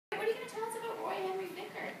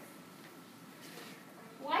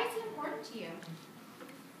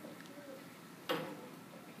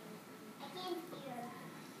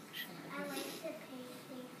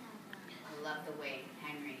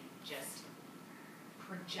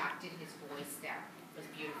projected his voice there. It was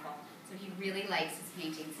beautiful. So he really likes his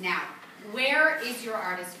paintings. Now, where is your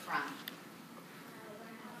artist from?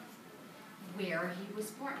 Where he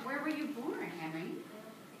was born. Where were you born, Henry?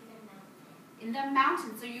 In the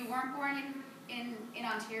mountains. So you weren't born in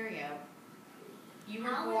Ontario. You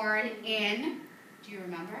were born in, do you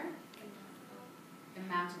remember? The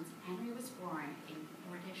mountains. Henry was born in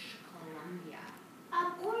British Columbia.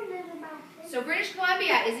 Born in the mountains. So British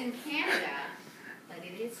Columbia is in Canada, but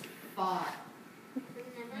it is far.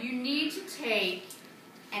 You need to take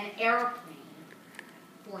an airplane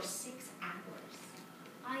for 6 hours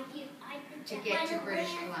to get to British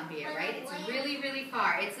Columbia, right? It's really, really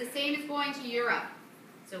far. It's the same as going to Europe.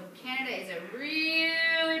 So Canada is a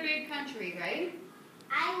really big country, right?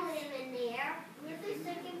 I live in there. Where's the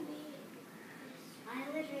second meeting? I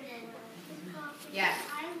live in there. Yes.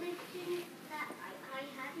 I lived in that. I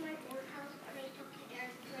had my old house, but I took an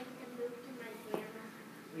airplane to move to my grandma's.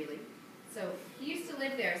 Really? So he used to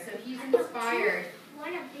live there, so he's inspired.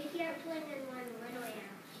 One a big airplane and one little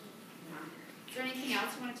airplane. Is there anything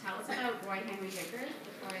else you want to tell us about Roy Henry Vickers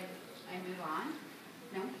before I move on?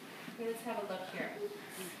 No? Okay, let's have a look here.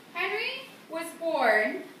 Henry was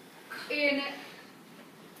born in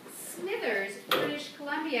Smithers, British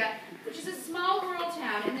Columbia, which is a small rural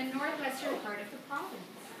town in the northwestern part of the province.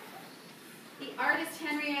 The artist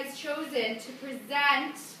Henry has chosen to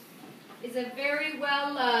present is a very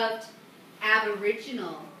well-loved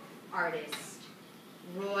Aboriginal artist,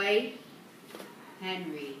 Roy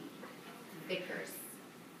Henry Vickers.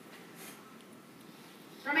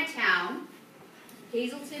 From a town,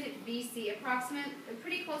 Hazelton, BC,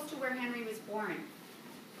 pretty close to where Henry was born.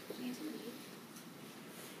 Do you need to leave?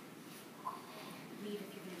 Leave if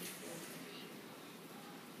you're going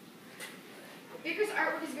to leave. Vickers'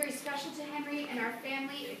 artwork is very special to Henry and our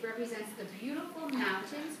family. It represents the beautiful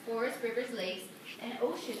mountains, forests, rivers, lakes, and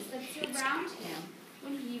oceans that surround him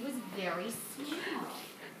when he was very small.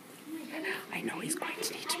 I know he's going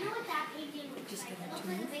to need to. Just give it to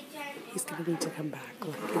him. He's going to need to come back.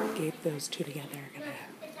 Look, those two together are going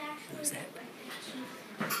to lose it.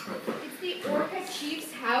 It's the Orca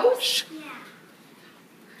Chief's house? Shh. Yeah.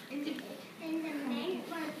 And the men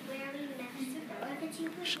were very messy. The Orca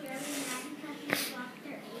Chief was very mad because he dropped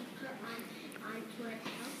their anchor onto his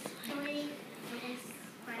house. So they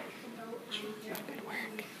scratched the boat on their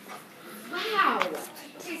Wow.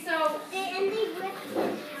 Okay, so... And they ripped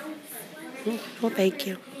his house. Well, thank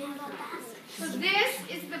you. So this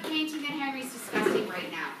is the painting that Henry's discussing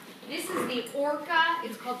right now. This is the Orca.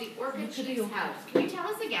 It's called the Orca Chief's house. Can you tell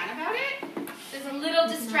us again about it? There's a little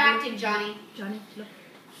distracted, Johnny. Johnny, look.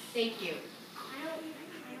 Thank you. I don't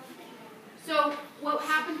So what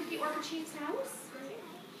happened with the Orca Chief's house?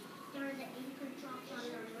 There was an anchor dropped on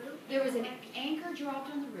the roof. There was an anchor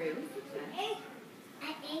dropped on the roof.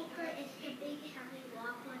 An anchor is the big heavy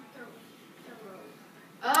rock with the rope.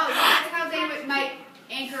 Oh, so that's how they might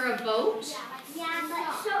anchor a boat? Yeah,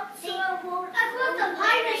 but so it won't. I built a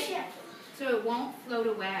pirate ship. So it won't float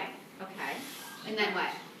away. Okay. And then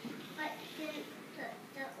what? But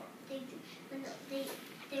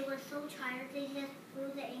they were so tired they just threw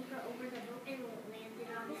the anchor over the boat and landed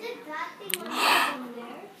on it. Is it that thing was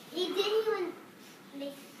there? He didn't even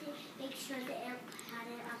make sure the air had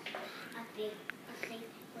it a safe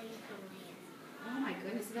place to land. Oh my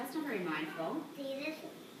goodness, so that's not very mindful. They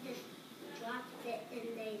just dropped it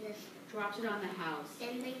and they just Dropped it on the house.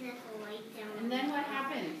 then they just laid down. And then what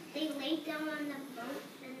happened? They laid down on the boat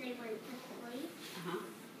and they went to sleep. Uh-huh.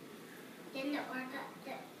 Then the Orca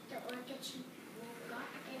Chief woke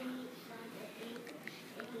up and he saw the anchor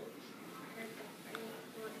and he heard the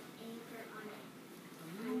anchor on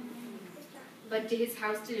it. But his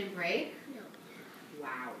house didn't break? No.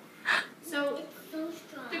 Wow. So It's so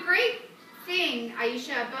strong. the great thing,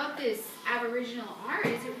 Aisha, about this Aboriginal art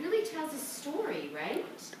is it really tells a story, right?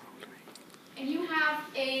 And you have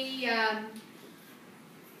a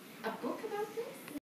book about this?